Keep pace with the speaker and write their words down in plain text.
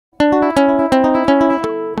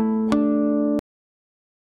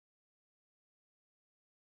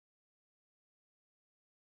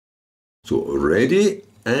So ready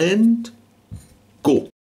and go.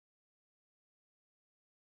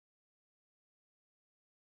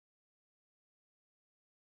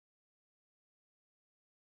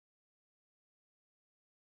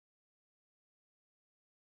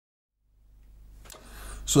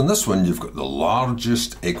 So in this one, you've got the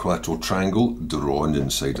largest equilateral triangle drawn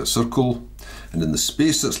inside a circle, and in the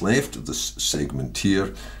space that's left of this segment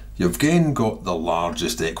here, you've again got the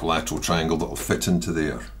largest equilateral triangle that'll fit into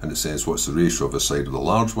there, and it says what's the ratio of a side of the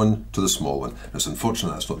large one to the small one. It's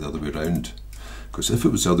unfortunate that's not the other way around, because if it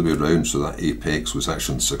was the other way around, so that apex was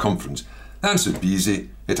actually the circumference, the answer would be easy.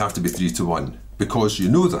 It'd have to be 3 to 1, because you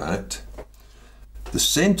know that the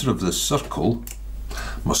centre of this circle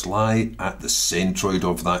must lie at the centroid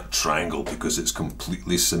of that triangle because it's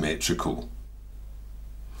completely symmetrical.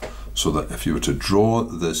 So that if you were to draw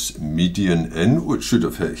this median in, which should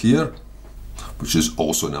have hit here, which is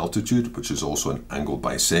also an altitude, which is also an angle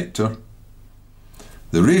bisector,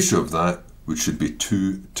 the ratio of that which should be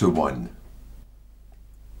 2 to 1.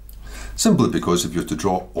 Simply because if you were to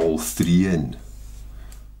draw all three in,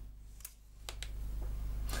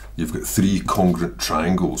 you've got 3 congruent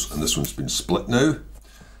triangles, and this one's been split now.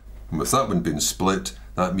 And with that one being split,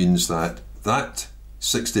 that means that that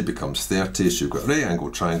 60 becomes 30, so you've got a right angle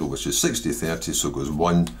triangle which is 60, 30, so it goes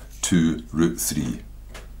 1, 2, root 3.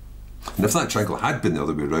 And if that triangle had been the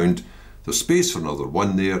other way around, there's space for another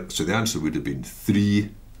 1 there, so the answer would have been 3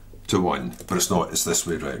 to 1, but it's not, it's this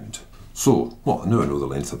way round. So, well, now I know the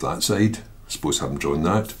length of that side, I suppose I haven't drawn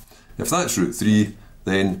that. If that's root 3,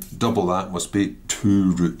 then double that must be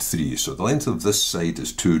 2 root 3. So the length of this side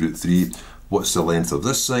is 2 root 3. What's the length of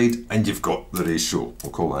this side? And you've got the ratio.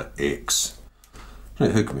 We'll call that x.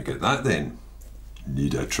 Right, how can we get that then?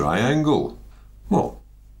 Need a triangle. Well,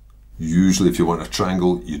 usually if you want a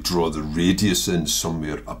triangle, you draw the radius in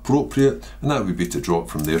somewhere appropriate, and that would be to draw it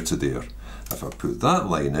from there to there. If I put that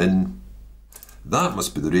line in, that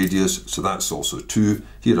must be the radius, so that's also 2.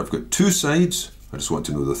 Here I've got 2 sides. I just want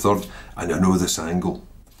to know the third, and I know this angle.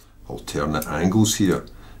 Alternate angles here.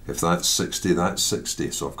 If that's 60, that's 60,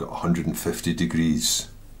 so I've got 150 degrees.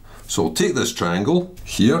 So I'll take this triangle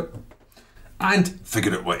here and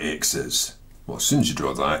figure out what x is. Well, as soon as you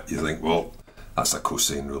draw that, you think, well, that's a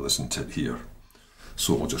cosine rule, isn't it, here?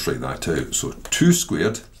 So I'll just write that out. So 2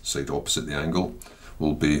 squared, side opposite the angle,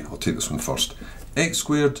 will be, I'll take this one first, x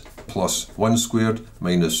squared plus 1 squared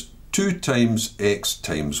minus 2 times x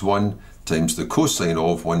times 1 times the cosine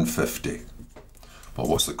of 150. Well,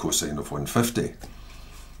 what's the cosine of 150?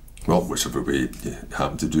 Well, whichever way you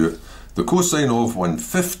happen to do it. The cosine of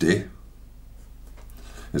 150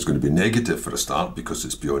 is going to be negative for a start because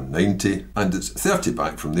it's beyond 90, and it's 30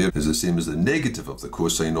 back from there is the same as the negative of the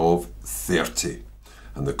cosine of 30.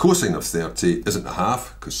 And the cosine of 30 isn't a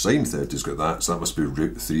half, because sine 30's got that, so that must be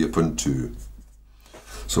root 3 upon 2.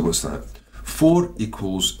 So what's that? 4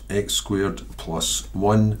 equals x squared plus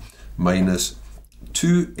 1 minus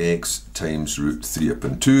 2x times root 3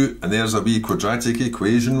 upon 2, and there's a wee quadratic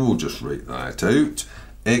equation. We'll just write that out.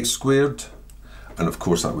 X squared, and of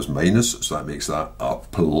course that was minus, so that makes that a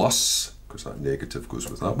plus, because that negative goes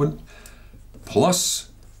with that one, plus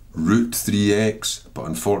root 3x, but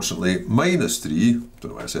unfortunately minus 3,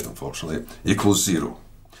 don't know why I said unfortunately, equals 0.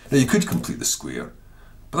 Now you could complete the square,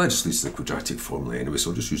 but that just leads to the quadratic formula anyway,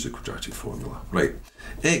 so I'll just use the quadratic formula. Right,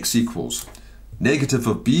 x equals negative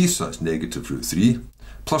of b, so that's negative root 3,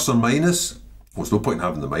 plus or minus, well, there's no point in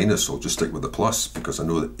having the minus, so I'll just stick with the plus because I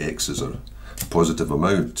know that x is a positive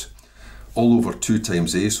amount. All over 2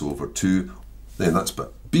 times a, so over 2, then that's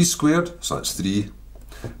b squared, so that's 3,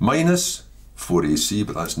 minus 4ac,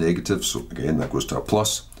 but that's negative, so again that goes to a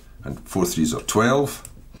plus, and 4 3s are 12,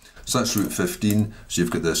 so that's root 15, so you've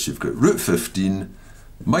got this, you've got root 15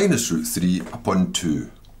 minus root 3 upon 2.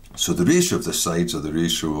 So the ratio of the sides are the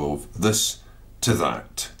ratio of this to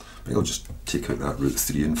that. I think I'll just take out that root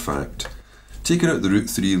 3 in fact. Taking out the root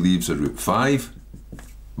 3 leaves a root 5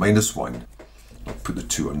 minus 1. I'll put the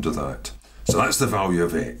 2 under that. So that's the value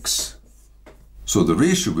of x. So the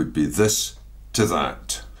ratio would be this to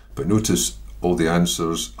that. But notice all the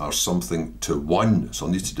answers are something to 1. So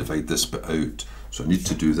I'll need to divide this bit out. So I need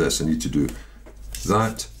to do this. I need to do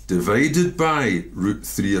that divided by root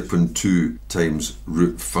 3 upon 2 times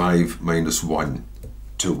root 5 minus 1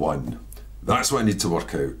 to 1. That's what I need to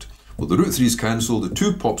work out. Well, the root 3's cancel, the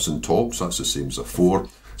 2 pops on top, so that's the same as a 4.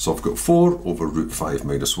 So I've got 4 over root 5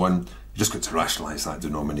 minus 1. You just got to rationalise that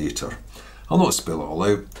denominator. I'll not spell it all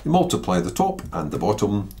out. You multiply the top and the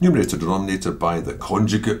bottom, numerator denominator, by the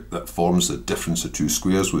conjugate that forms the difference of 2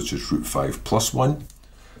 squares, which is root 5 plus 1.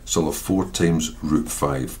 So I'll have 4 times root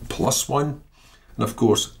 5 plus 1. And of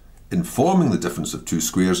course, in forming the difference of 2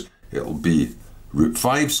 squares, it'll be root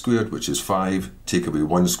 5 squared, which is 5, take away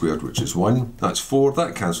 1 squared, which is 1. That's 4.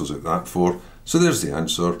 That cancels out that 4. So there's the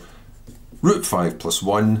answer. Root 5 plus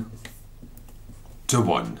 1 to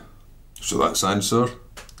 1. So that's answer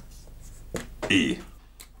A.